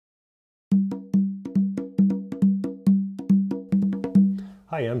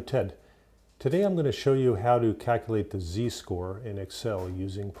Hi, I'm Ted. Today I'm going to show you how to calculate the z-score in Excel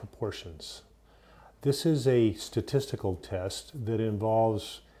using proportions. This is a statistical test that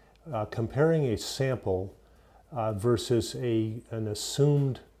involves comparing a sample versus an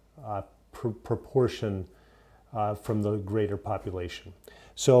assumed proportion from the greater population.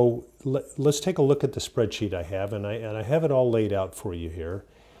 So let's take a look at the spreadsheet I have, and I have it all laid out for you here.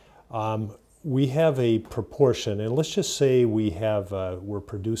 We have a proportion, and let's just say we're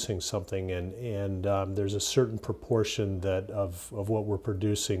producing something, and there's a certain proportion of what we're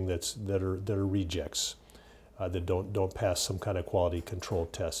producing that are rejects that don't pass some kind of quality control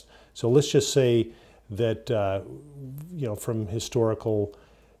test. So let's just say that from historical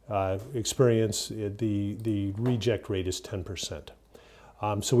experience, the reject rate is 10%.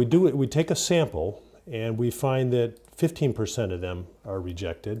 So we take a sample, and we find that 15% of them are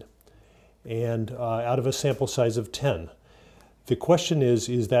rejected, and out of a sample size of 10. The question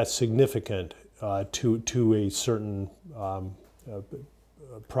is that significant to a certain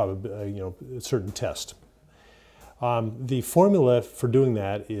certain test? The formula for doing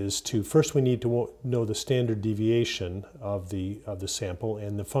that is first we need to know the standard deviation of the sample,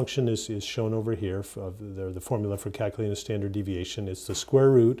 and the function is shown over here. The formula for calculating the standard deviation is the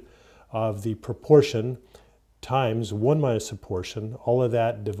square root of the proportion times 1 minus the portion, all of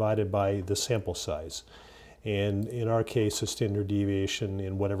that divided by the sample size. And in our case, the standard deviation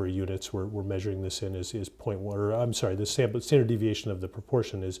in whatever units we're measuring this in is 0.1, or I'm sorry, the standard deviation of the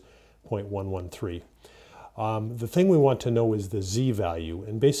proportion is 0.113. The thing we want to know is the z-value,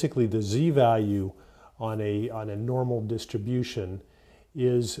 and basically the z-value on a normal distribution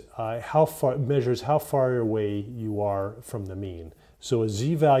is measures how far away you are from the mean. So a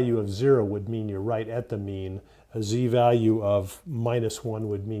z-value of 0 would mean you're right at the mean. A z-value of -1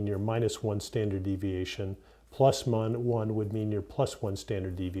 would mean you're -1 standard deviation. +1 would mean you're +1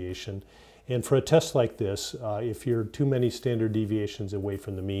 standard deviation. And for a test like this, if you're too many standard deviations away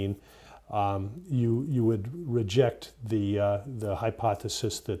from the mean, you would reject the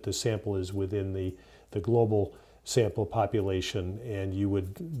hypothesis that the sample is within the global sample population, and you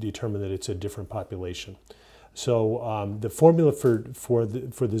would determine that it's a different population. So the formula for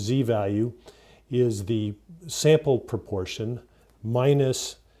the z-value is the sample proportion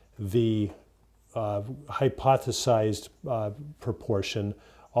minus the hypothesized proportion,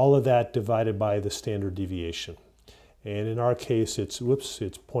 all of that divided by the standard deviation. And in our case, it's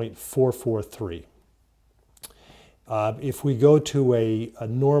 0.443. If we go to a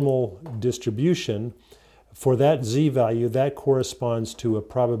normal distribution, for that z-value, that corresponds to a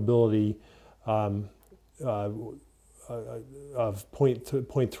probability of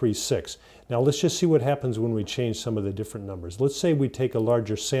 0.36. Now let's just see what happens when we change some of the different numbers. Let's say we take a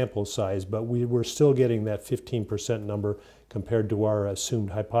larger sample size, but we're still getting that 15% number compared to our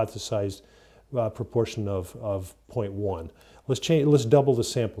assumed hypothesized proportion of 0.1. Let's double the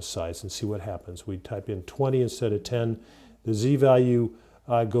sample size and see what happens. We type in 20 instead of 10. The z-value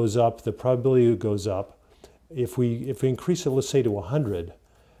goes up, the probability goes up. If we increase it, let's say to 100,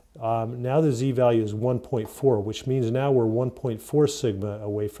 now the z-value is 1.4, which means now we're 1.4 sigma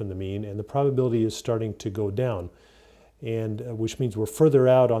away from the mean, and the probability is starting to go down, and which means we're further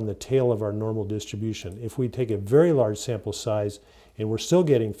out on the tail of our normal distribution. If we take a very large sample size and we're still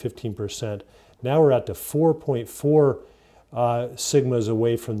getting 15%, now we're out to 4.4 sigmas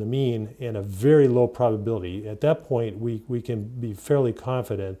away from the mean and a very low probability. At that point, we can be fairly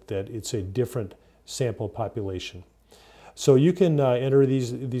confident that it's a different sample population. So you can enter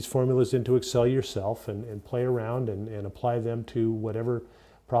these formulas into Excel yourself and play around and apply them to whatever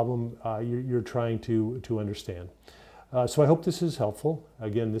problem you're trying to understand. So I hope this is helpful.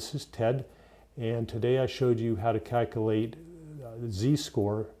 Again, this is Ted, and today I showed you how to calculate the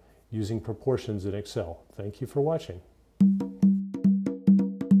z-score using proportions in Excel. Thank you for watching.